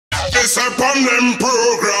this upon them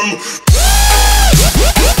program.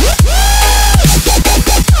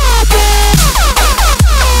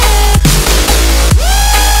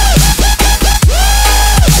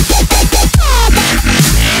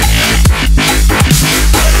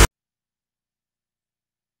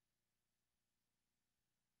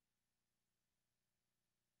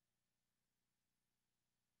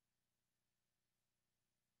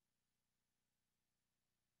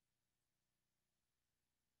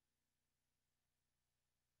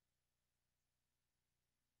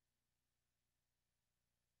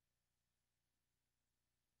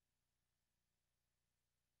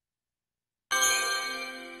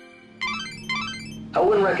 I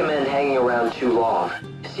wouldn't recommend hanging around too long.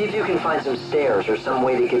 See if you can find some stairs or some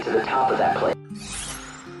way to get to the top of that place.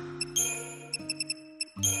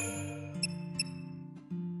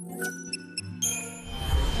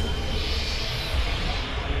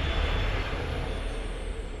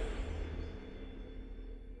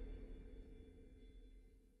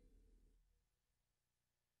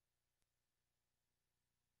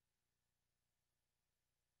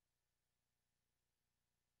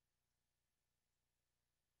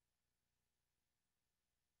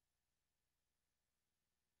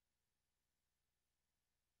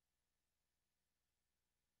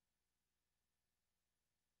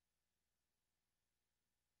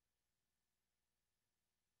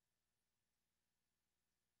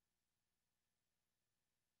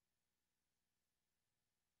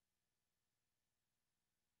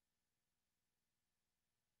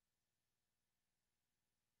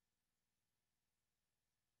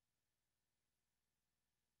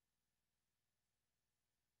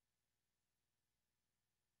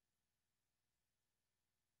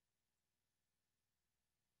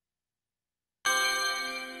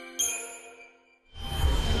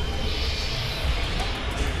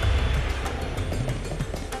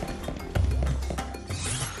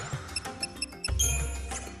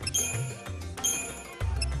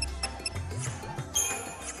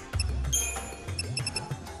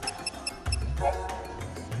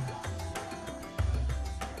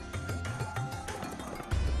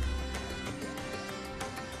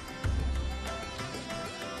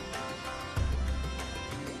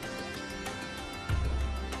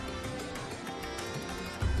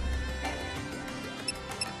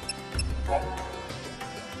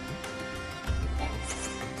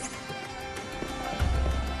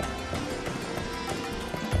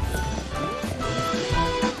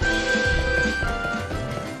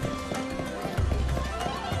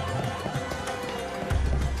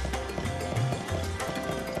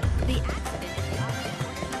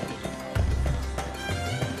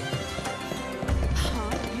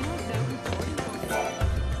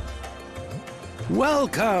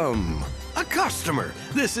 Welcome! A customer!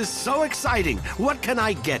 This is so exciting! What can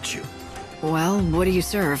I get you? Well, what do you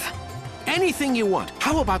serve? Anything you want.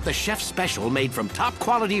 How about the chef's special made from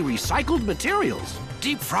top-quality recycled materials?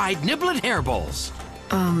 Deep-fried niblet hair bowls.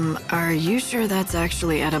 Are you sure that's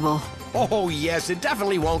actually edible? Oh, yes, it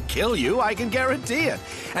definitely won't kill you, I can guarantee it.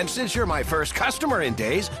 And since you're my first customer in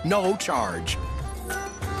days, no charge.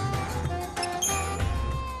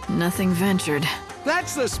 Nothing ventured.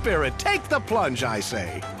 That's the spirit. Take the plunge, I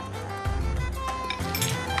say.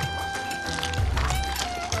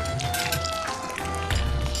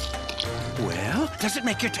 Well, does it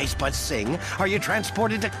make your taste buds sing? Are you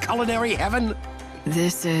transported to culinary heaven?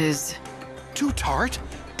 This is... Too tart?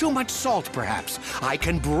 Too much salt, perhaps? I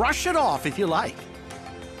can brush it off if you like.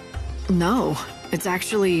 No, it's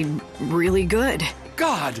actually really good.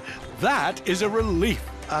 God, that is a relief.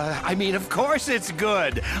 I mean, of course it's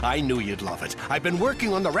good. I knew you'd love it. I've been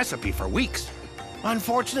working on the recipe for weeks.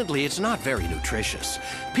 Unfortunately, it's not very nutritious.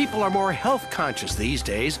 People are more health conscious these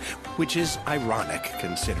days, which is ironic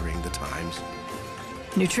considering the times.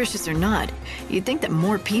 Nutritious or not, you'd think that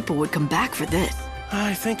more people would come back for this.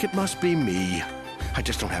 I think it must be me. I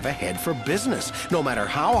just don't have a head for business. No matter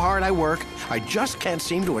how hard I work, I just can't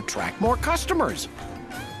seem to attract more customers.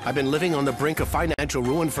 I've been living on the brink of financial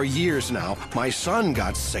ruin for years now. My son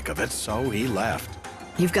got sick of it, so he left.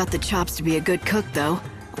 You've got the chops to be a good cook, though.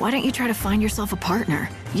 Why don't you try to find yourself a partner?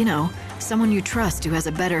 You know, someone you trust who has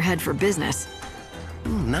a better head for business.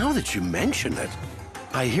 Now that you mention it,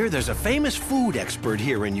 I hear there's a famous food expert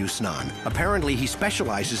here in Yusnaan. Apparently he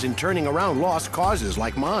specializes in turning around lost causes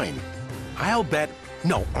like mine. I'll bet...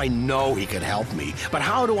 No, I know he could help me, but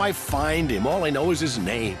how do I find him? All I know is his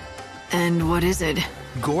name. And what is it?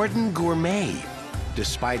 Gordon Gourmet.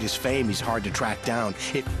 Despite his fame, he's hard to track down.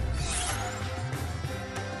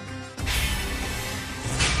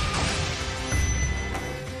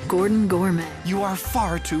 Gordon Gourmet. You are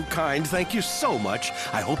far too kind. Thank you so much.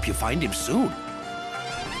 I hope you find him soon.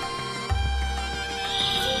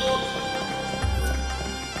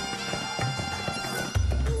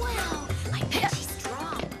 Wow, I bet she's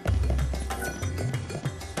strong.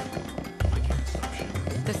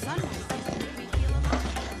 The sunrise seems to make me feel alive.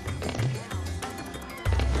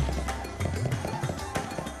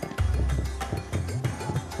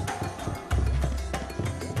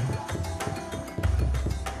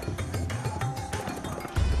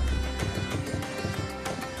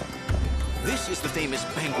 This is the famous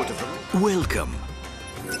banquet of the... Welcome.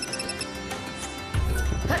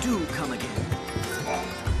 Do come again.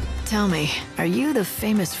 Tell me, are you the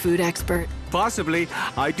famous food expert? Possibly.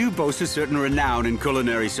 I do boast a certain renown in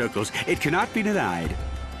culinary circles. It cannot be denied.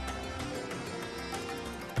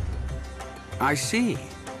 I see.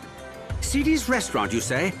 CD's restaurant, you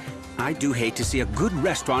say? I do hate to see a good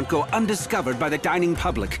restaurant go undiscovered by the dining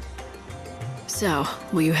public. So,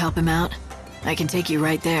 will you help him out? I can take you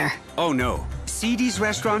right there. Oh no. CD's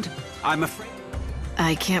restaurant? I'm afraid...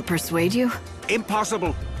 I can't persuade you?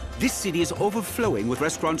 Impossible. This city is overflowing with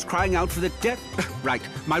restaurants crying out for the death... Right,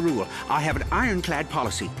 my rule. I have an ironclad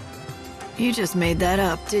policy. You just made that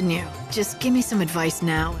up, didn't you? Just give me some advice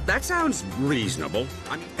now. That sounds reasonable.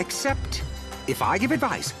 Except, if I give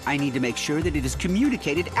advice, I need to make sure that it is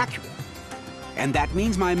communicated accurately. And that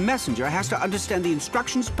means my messenger has to understand the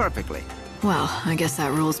instructions perfectly. Well, I guess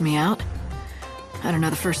that rules me out. I don't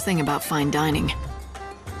know the first thing about fine dining.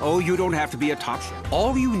 Oh, you don't have to be a top chef.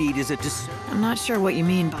 All you need is a I'm not sure what you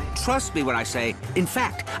mean by... Trust me when I say, in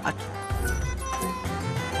fact, a...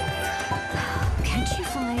 Can't you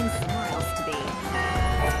find somewhere else to be?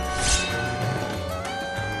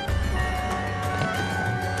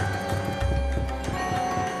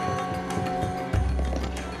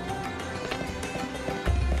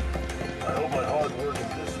 I hope my hard work in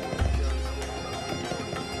this one.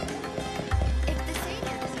 If the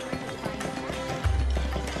savior doesn't find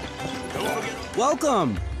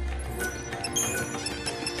Welcome!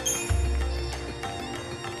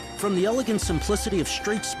 From the elegant simplicity of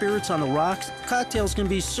straight spirits on the rocks, cocktails can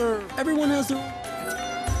be served. Everyone has their...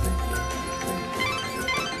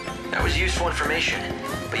 That was useful information,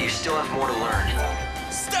 but you still have more to learn.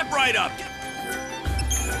 Step right up!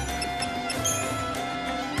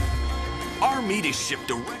 Our meat is shipped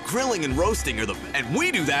direct. Grilling and roasting are the... And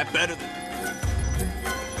we do that better than...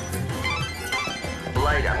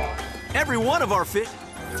 Lighter. Every one of our fish...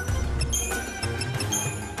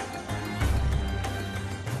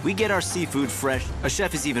 We get our seafood fresh. A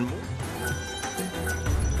chef is even more...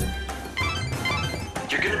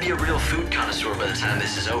 You're gonna be a real food connoisseur by the time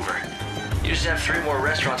this is over. You just have 3 more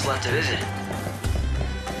restaurants left to visit.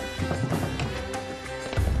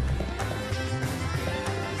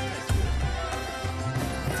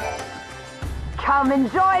 Come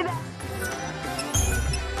enjoy that.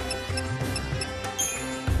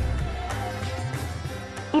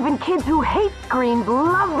 Even kids who hate greens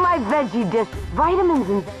love my veggie dishes. Vitamins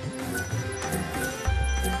and...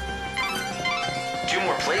 2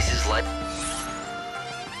 more places, like...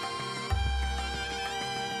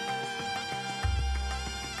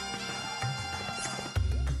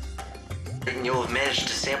 And you'll have managed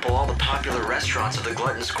to sample all the popular restaurants of the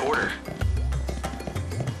Glutton's Quarter.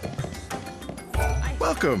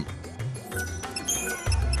 Welcome.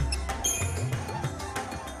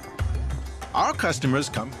 Our customers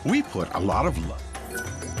come. We put a lot of love.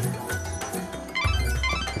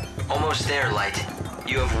 Almost there, Light.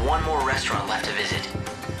 You have 1 more restaurant left to visit.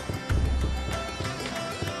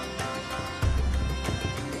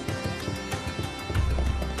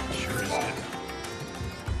 Sure is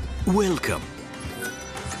good. Welcome.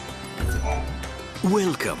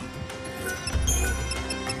 Welcome.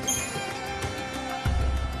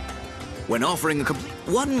 When offering a complete...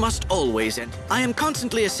 One must always end. I am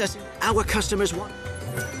constantly assessing our customers' want.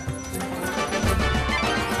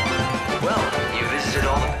 Well, you visited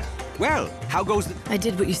all the... Well, how goes the... I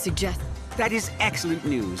did what you suggested. That is excellent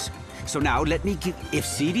news. So now let me give... If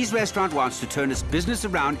CD's restaurant wants to turn its business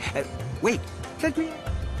around... wait, let me...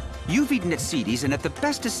 You've eaten at CD's and at the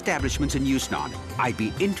best establishments in Yusnaan. I'd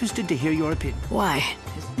be interested to hear your opinion. Why?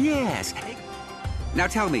 Yes. Now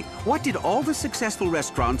tell me, what did all the successful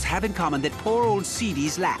restaurants have in common that poor old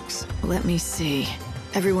CD's lacks? Let me see.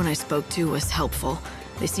 Everyone I spoke to was helpful.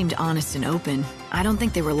 They seemed honest and open. I don't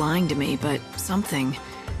think they were lying to me, but something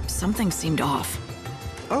seemed off.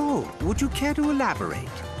 Oh, would you care to elaborate?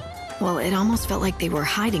 Well, it almost felt like they were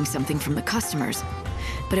hiding something from the customers.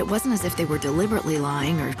 But it wasn't as if they were deliberately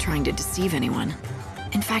lying or trying to deceive anyone.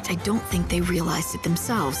 In fact, I don't think they realized it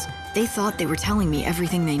themselves. They thought they were telling me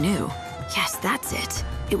everything they knew. Yes, that's it.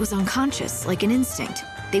 It was unconscious, like an instinct.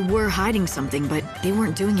 They were hiding something, but they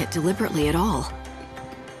weren't doing it deliberately at all.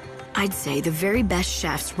 I'd say the very best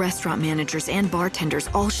chefs, restaurant managers, and bartenders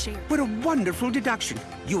all share. What a wonderful deduction.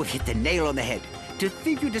 You have hit the nail on the head. To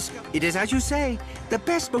think you discover it is, as you say, the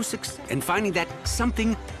best, most success in finding that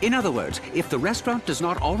something. In other words, if the restaurant does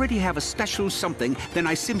not already have a special something, then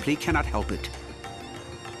I simply cannot help it.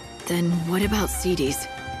 Then what about Cedes?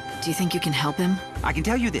 Do you think you can help him? I can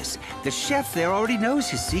tell you this. The chef there already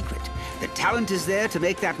knows his secret. The talent is there to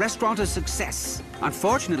make that restaurant a success.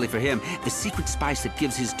 Unfortunately for him, the secret spice that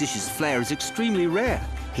gives his dishes flair is extremely rare.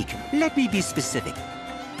 He can... Let me be specific.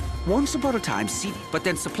 Once upon a time, but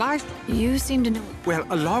then supplies... You seem to know... Well,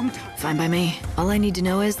 a long time... Fine by me. All I need to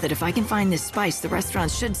know is that if I can find this spice, the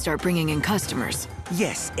restaurant should start bringing in customers.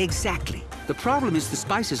 Yes, exactly. The problem is the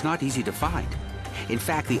spice is not easy to find. In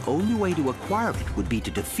fact, the only way to acquire it would be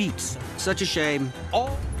to defeat... Such a shame.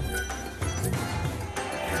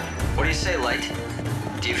 What do you say, Light?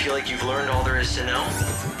 Do you feel like you've learned all there is to know?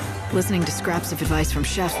 Listening to scraps of advice from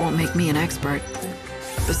chefs won't make me an expert.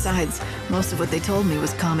 Besides, most of what they told me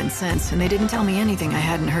was common sense, and they didn't tell me anything I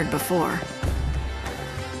hadn't heard before.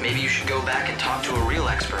 Maybe you should go back and talk to a real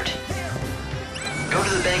expert. Go to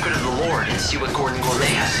the Banquet of the Lord and see what Gordon Gourmet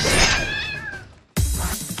has to say.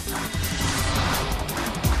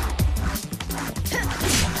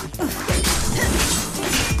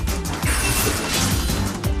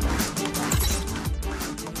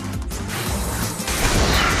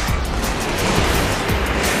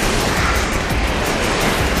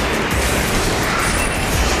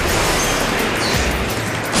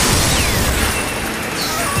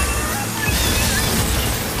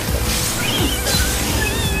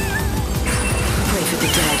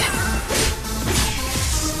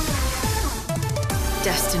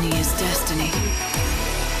 Destiny is destiny.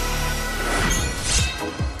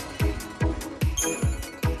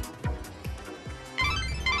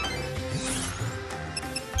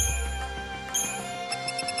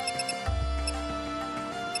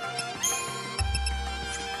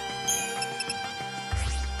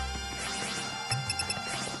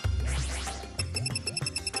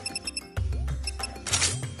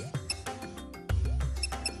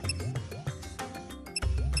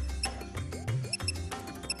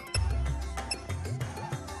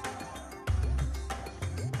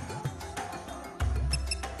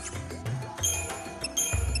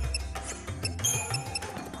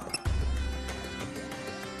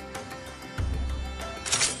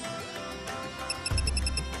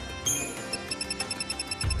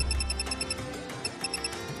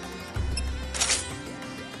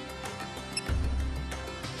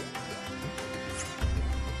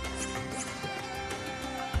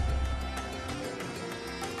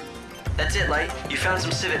 That's it, Light. You found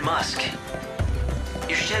some civet musk.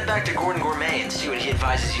 You should head back to Gordon Gourmet and see what he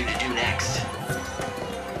advises you to do next.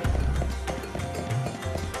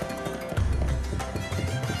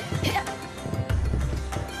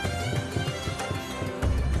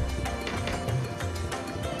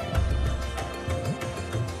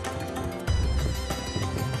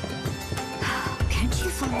 Can't you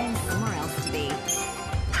find somewhere else to be?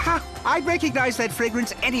 Ha! I'd recognize that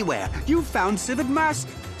fragrance anywhere. You found civet musk.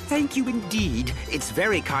 Thank you indeed. It's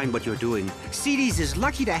very kind what you're doing. Cedes is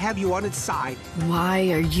lucky to have you on its side.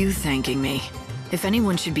 Why are you thanking me? If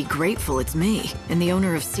anyone should be grateful, it's me, and the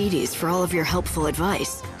owner of Cedes, for all of your helpful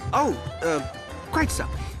advice. Oh, quite so.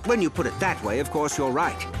 When you put it that way, of course, you're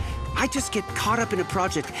right. I just get caught up in a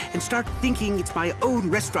project and start thinking it's my own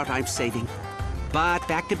restaurant I'm saving. But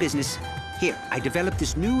back to business. Here, I developed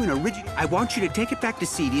this new and original... I want you to take it back to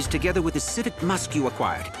Cedes together with the civet musk you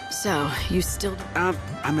acquired. So, you still...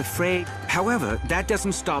 I'm afraid... However, that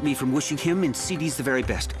doesn't stop me from wishing him and Cedes the very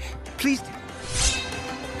best. Please...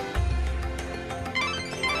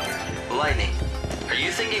 Lightning, are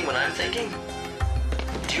you thinking what I'm thinking?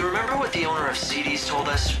 Do you remember what the owner of Cedes told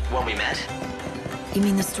us when we met? You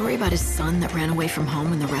mean the story about his son that ran away from home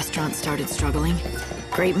when the restaurant started struggling?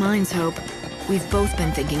 Great minds hope. We've both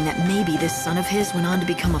been thinking that maybe this son of his went on to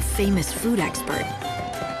become a famous food expert.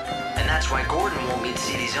 And that's why Gordon won't meet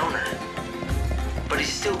Cedes' owner. But he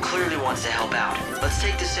still clearly wants to help out. Let's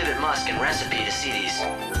take the civet musk and recipe to Cedes.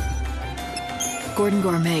 Gordon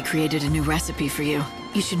Gourmet created a new recipe for you.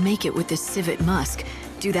 You should make it with this civet musk.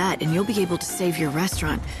 Do that and you'll be able to save your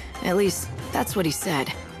restaurant. At least, that's what he said.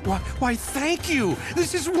 Why, thank you!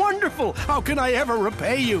 This is wonderful! How can I ever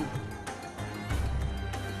repay you?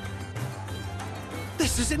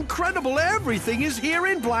 This is incredible! Everything is here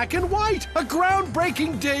in black and white! A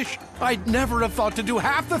groundbreaking dish! I'd never have thought to do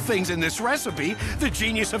half the things in this recipe. The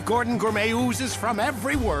genius of Gordon Gourmet oozes from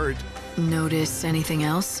every word. Notice anything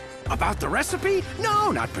else? About the recipe?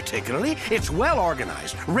 No, not particularly. It's well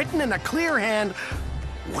organized, written in a clear hand.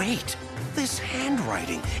 Wait, this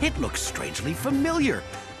handwriting, it looks strangely familiar.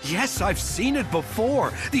 Yes, I've seen it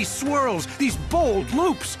before. These swirls, these bold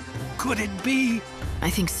loops. Could it be? I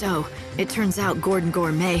think so. It turns out Gordon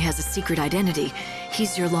Gourmet has a secret identity.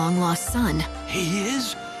 He's your long-lost son. He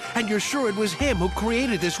is? And you're sure it was him who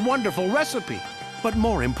created this wonderful recipe? But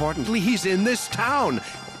more importantly, he's in this town.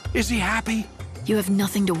 Is he happy? You have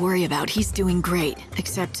nothing to worry about. He's doing great.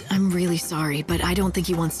 Except, I'm really sorry, but I don't think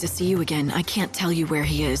he wants to see you again. I can't tell you where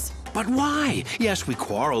he is. But why? Yes, we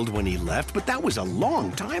quarreled when he left, but that was a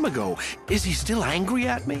long time ago. Is he still angry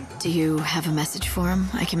at me? Do you have a message for him?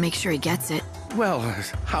 I can make sure he gets it. Well,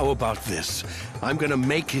 how about this? I'm gonna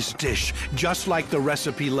make his dish just like the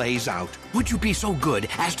recipe lays out. Would you be so good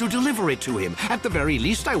as to deliver it to him? At the very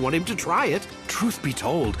least, I want him to try it. Truth be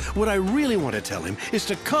told, what I really want to tell him is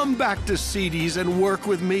to come back to CD's and work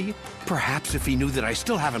with me. Perhaps if he knew that I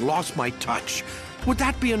still haven't lost my touch. Would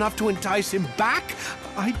that be enough to entice him back?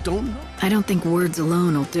 I don't know. I don't think words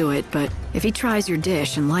alone will do it, but if he tries your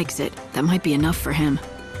dish and likes it, that might be enough for him.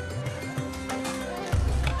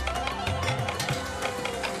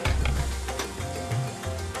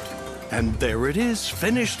 And there it is,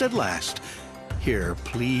 finished at last. Here,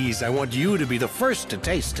 please, I want you to be the first to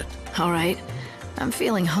taste it. All right. I'm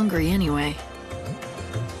feeling hungry anyway.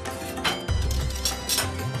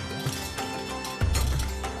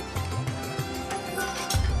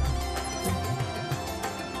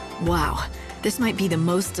 Wow, this might be the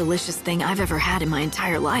most delicious thing I've ever had in my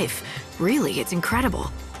entire life. Really, it's incredible.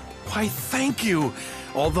 Why, thank you.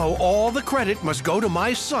 Although all the credit must go to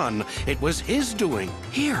my son, it was his doing.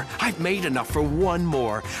 Here, I've made enough for one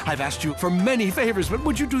more. I've asked you for many favors, but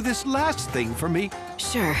would you do this last thing for me?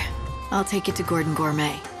 Sure. I'll take it to Gordon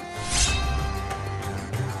Gourmet.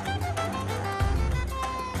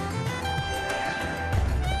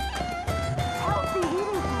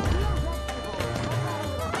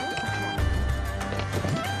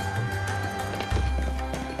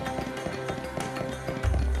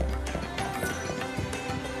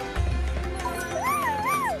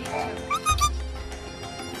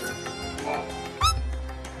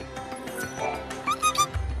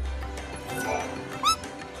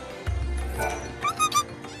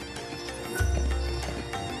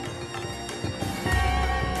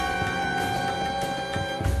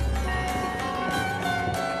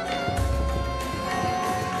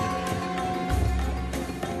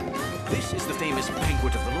 This is the famous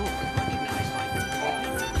banquet of the Lord.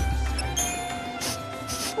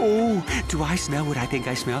 Oh, do I smell what I think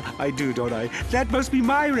I smell? I do, don't I? That must be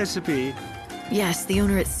my recipe. Yes, the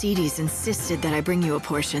owner at CD's insisted that I bring you a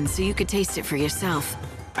portion so you could taste it for yourself.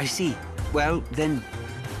 I see. Well, then...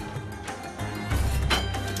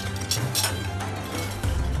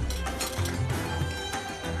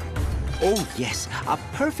 Oh, yes, a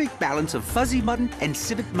perfect balance of fuzzy mutton and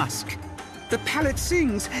civet musk. The palate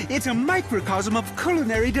sings. It's a microcosm of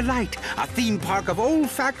culinary delight, a theme park of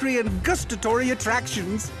olfactory and gustatory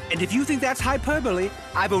attractions. And if you think that's hyperbole,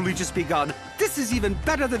 I've only just begun. This is even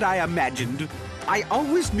better than I imagined. I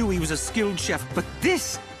always knew he was a skilled chef, but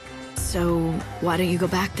this... So, why don't you go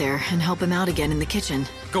back there and help him out again in the kitchen?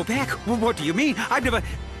 Go back? Well, what do you mean? I've never...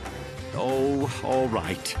 Oh, all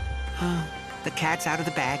right. The cat's out of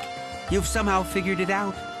the bag. You've somehow figured it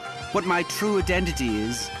out. What my true identity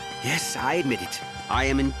is. Yes, I admit it. I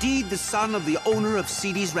am indeed the son of the owner of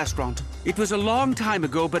CD's restaurant. It was a long time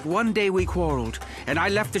ago, but one day we quarreled, and I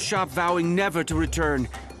left the shop vowing never to return.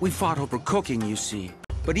 We fought over cooking, you see.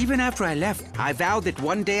 But even after I left, I vowed that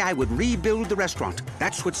one day I would rebuild the restaurant.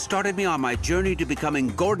 That's what started me on my journey to becoming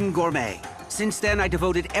Gordon Gourmet. Since then, I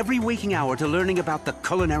devoted every waking hour to learning about the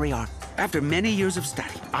culinary art. After many years of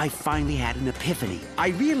study, I finally had an epiphany. I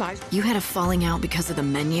realized... You had a falling out because of the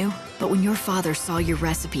menu? But when your father saw your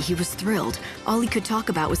recipe, he was thrilled. All he could talk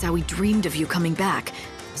about was how he dreamed of you coming back.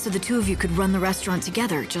 So the two of you could run the restaurant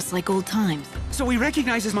together, just like old times. So he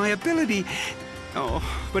recognizes my ability. Oh,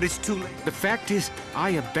 but it's too late. The fact is, I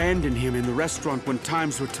abandoned him in the restaurant when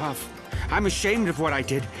times were tough. I'm ashamed of what I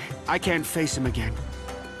did. I can't face him again.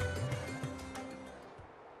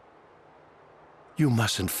 You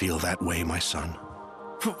mustn't feel that way, my son.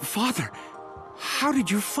 Father, how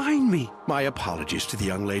did you find me? My apologies to the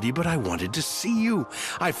young lady, but I wanted to see you.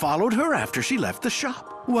 I followed her after she left the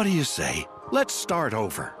shop. What do you say? Let's start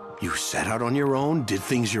over. You set out on your own, did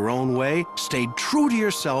things your own way, stayed true to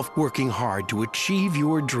yourself, working hard to achieve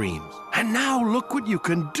your dreams. And now look what you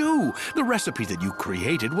can do. The recipe that you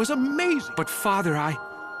created was amazing. But Father, I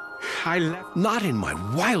left... Not in my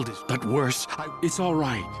wildest, but worse. It's all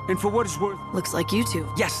right. And for what it's worth... Looks like you two.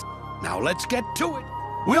 Yes. Now let's get to it.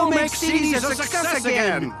 We'll make CDs a success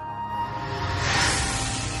again!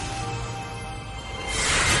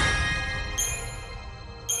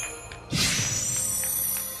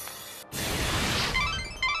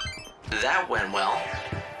 That went well.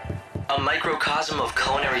 A microcosm of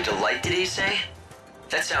culinary delight, did he say?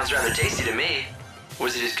 That sounds rather tasty to me.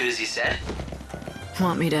 Was it as good as he said?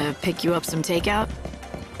 Want me to pick you up some takeout?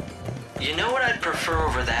 You know what I'd prefer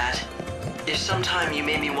over that? If sometime you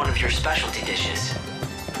made me one of your specialty dishes.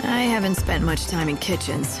 I haven't spent much time in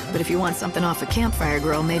kitchens, but if you want something off a campfire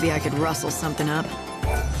grill, maybe I could rustle something up.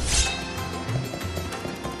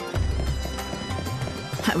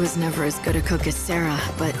 I was never as good a cook as Serah,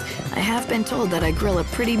 but I have been told that I grill a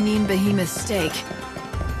pretty mean behemoth steak.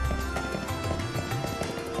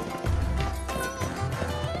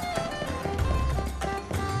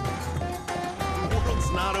 The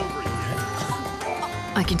world's not over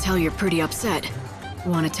yet. I can tell you're pretty upset.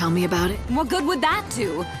 Want to tell me about it? What good would that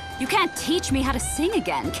do? You can't teach me how to sing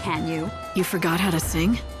again, can you? You forgot how to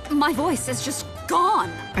sing? My voice is just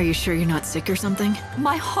gone. Are you sure you're not sick or something?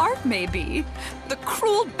 My heart may be. The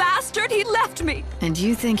cruel bastard, he left me. And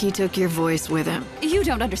you think he took your voice with him? You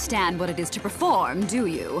don't understand what it is to perform, do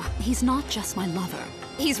you? He's not just my lover.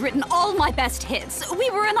 He's written all my best hits. We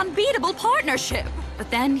were an unbeatable partnership. But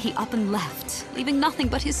then he up and left, leaving nothing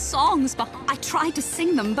but his songs behind. I tried to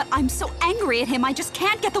sing them, but I'm so angry at him I just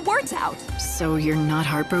can't get the words out. So you're not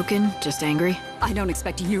heartbroken, just angry? I don't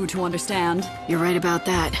expect you to understand. You're right about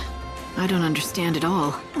that. I don't understand at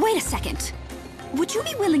all. Wait a second. Would you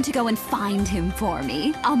be willing to go and find him for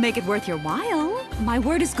me? I'll make it worth your while. My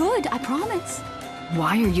word is good, I promise.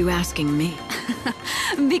 Why are you asking me?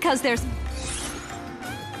 Because there's...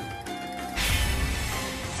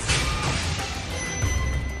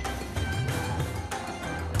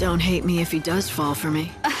 Don't hate me if he does fall for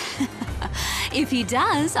me. If he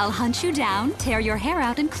does, I'll hunt you down, tear your hair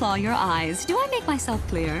out, and claw your eyes. Do I make myself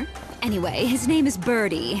clear? Anyway, his name is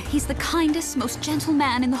Birdie. He's the kindest, most gentle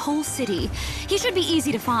man in the whole city. He should be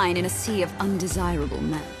easy to find in a sea of undesirable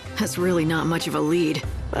men. That's really not much of a lead,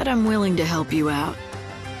 but I'm willing to help you out.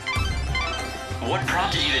 What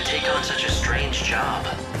prompted you to take on such a strange job?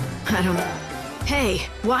 I don't know. Hey,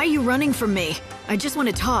 why are you running from me? I just want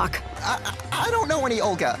to talk. I don't know any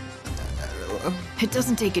Olga. It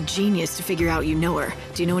doesn't take a genius to figure out you know her.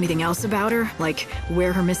 Do you know anything else about her? Like,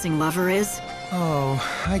 where her missing lover is? Oh,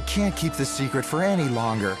 I can't keep this secret for any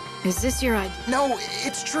longer. Is this your idea? No,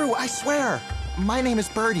 it's true, I swear. My name is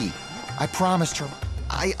Birdie. I promised her.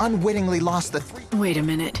 I unwittingly lost the three. Wait a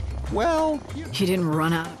minute. Well, you didn't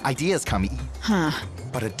run out. Ideas come easy. Huh.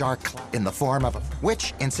 But a dark cloud in the form of a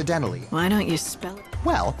witch, incidentally. Why don't you spell it?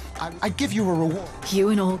 Well, I'd give you a reward. You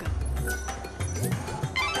and Olga.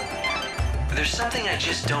 There's something I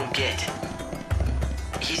just don't get.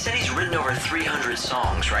 He said he's written over 300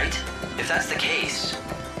 songs, right? If that's the case,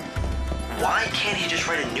 why can't he just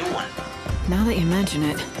write a new one? Now that you mention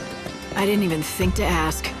it, I didn't even think to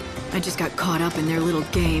ask. I just got caught up in their little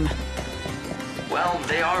game. Well,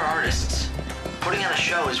 they are artists. Putting on a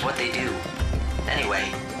show is what they do.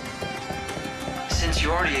 Anyway, since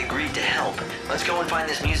you already agreed to help, let's go and find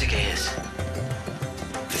this music of his.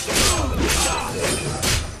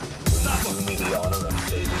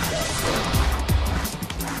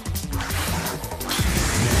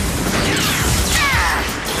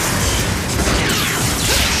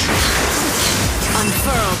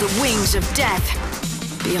 Unfurl the wings of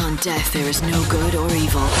death. Beyond death, there is no good or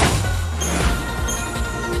evil.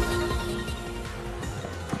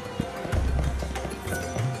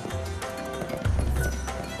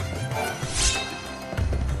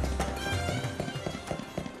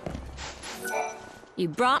 You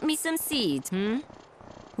brought me some seeds, hmm?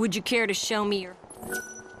 Would you care to show me your...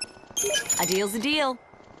 A deal's a deal.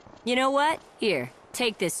 You know what? Here,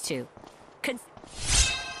 take this too.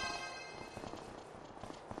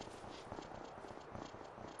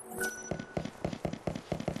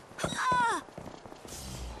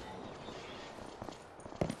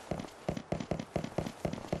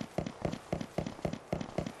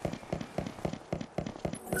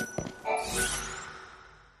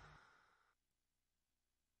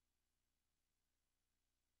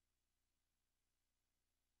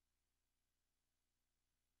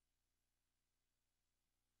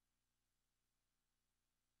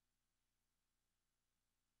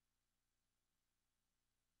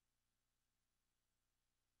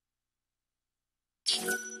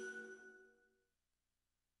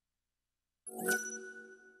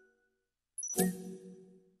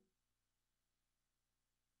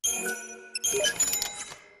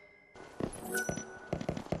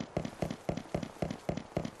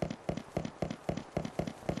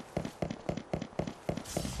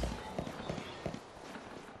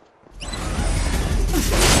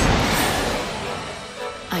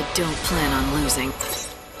 I don't plan on losing.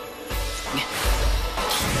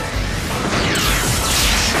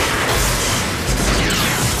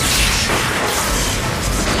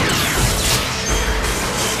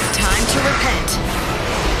 Time to repent.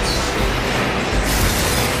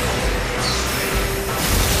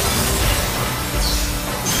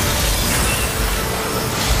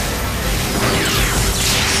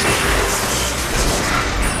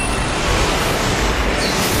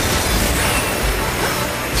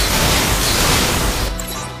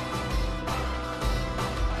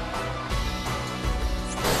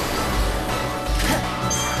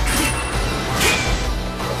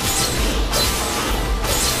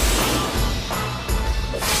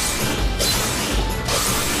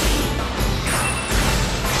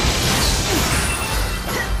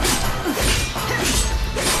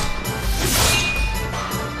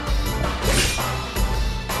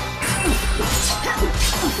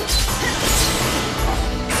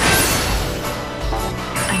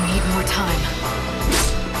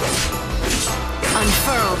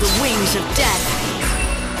 Unfurl the wings of death.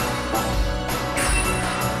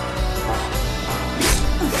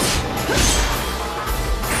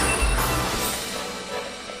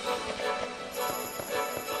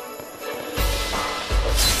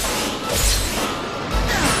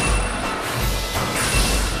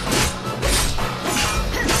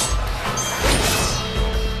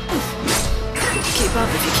 Keep up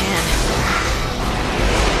if you can.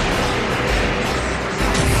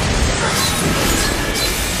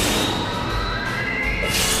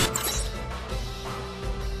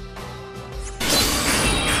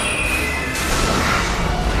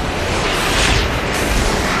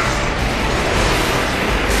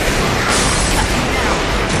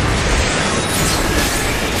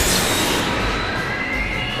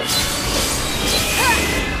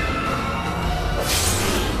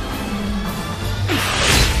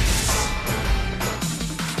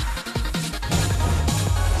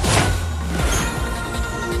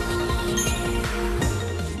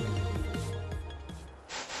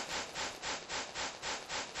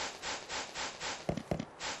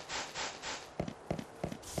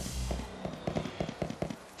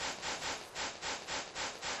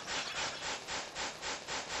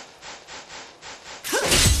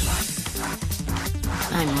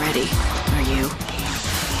 I'm ready. Are you?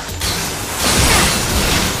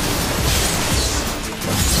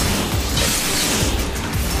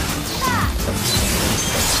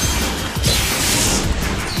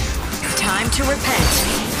 Time to repent.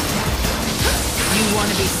 You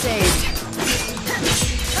want to be saved.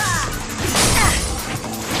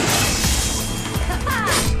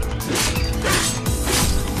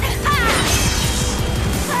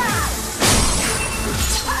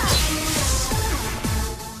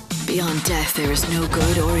 Beyond death, there is no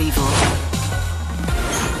good or evil.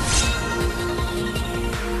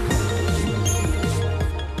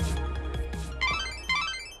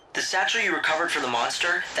 The satchel you recovered from the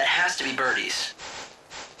monster, that has to be Birdie's.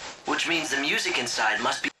 Which means the music inside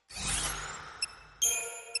must be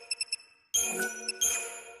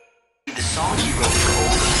the song he wrote for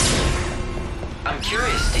Olga. I'm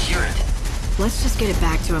curious to hear it. Let's just get it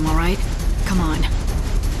back to him, all right? Come on.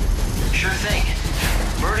 Sure thing.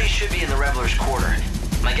 Birdie should be in the Reveler's Quarter.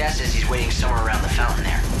 My guess is he's waiting somewhere around the fountain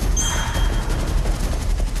there.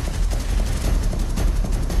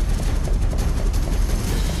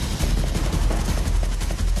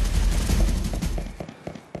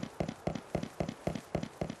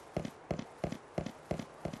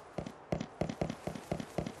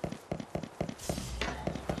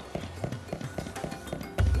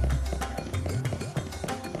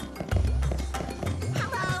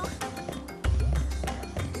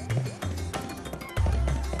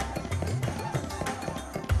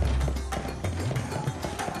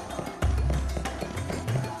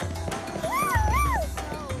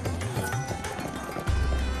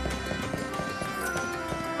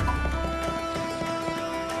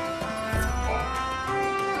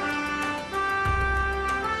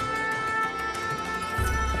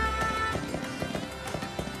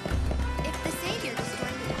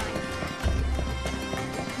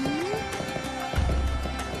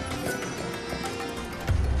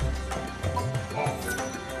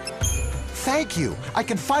 Thank you! I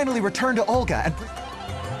can finally return to Olga and...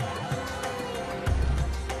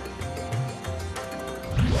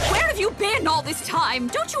 Where have you been all this time?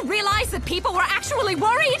 Don't you realize that people were actually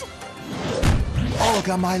worried?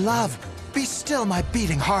 Olga, my love, be still, my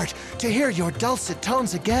beating heart. To hear your dulcet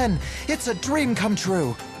tones again, it's a dream come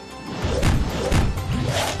true.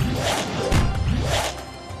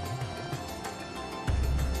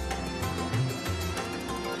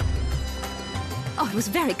 Oh, it was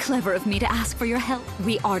very clever of me to ask for your help.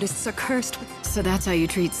 We artists are cursed with... So that's how you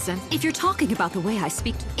treat sense? If you're talking about the way I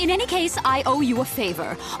speak to... In any case, I owe you a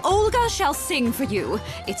favor. Olga shall sing for you.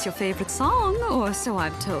 It's your favorite song, or so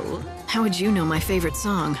I've told. How would you know my favorite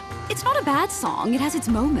song? It's not a bad song, it has its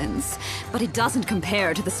moments. But it doesn't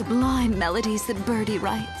compare to the sublime melodies that Birdie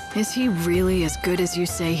writes. Is he really as good as you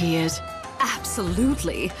say he is?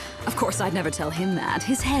 Absolutely. Of course, I'd never tell him that.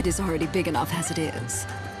 His head is already big enough as it is.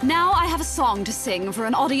 Now I have a song to sing for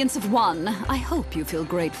an audience of one. I hope you feel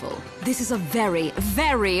grateful. This is a very,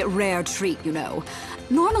 very rare treat, you know.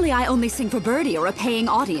 Normally I only sing for Birdie or a paying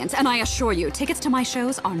audience, and I assure you, tickets to my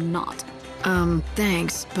shows are not.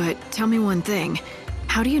 Thanks, but tell me one thing.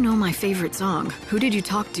 How do you know my favorite song? Who did you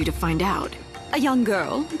talk to find out? A young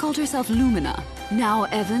girl called herself Lumina. Now,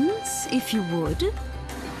 Evans, if you would...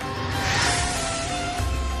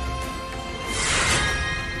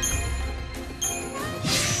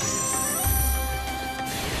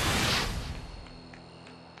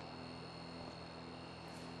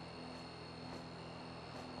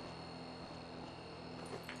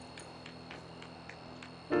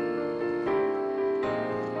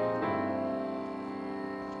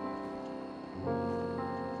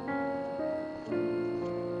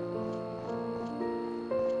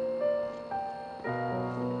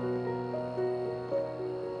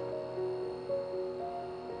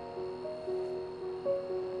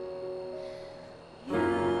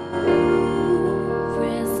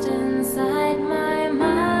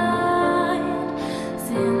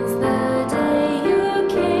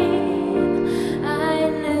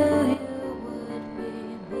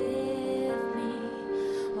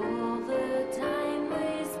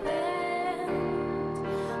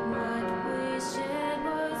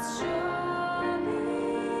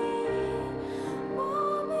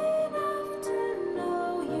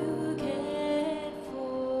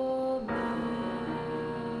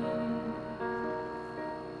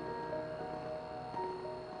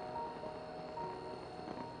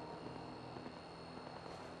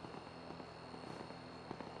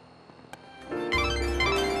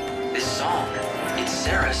 It's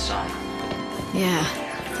Serah's song. Yeah,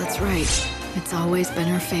 that's right. It's always been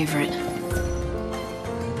her favorite.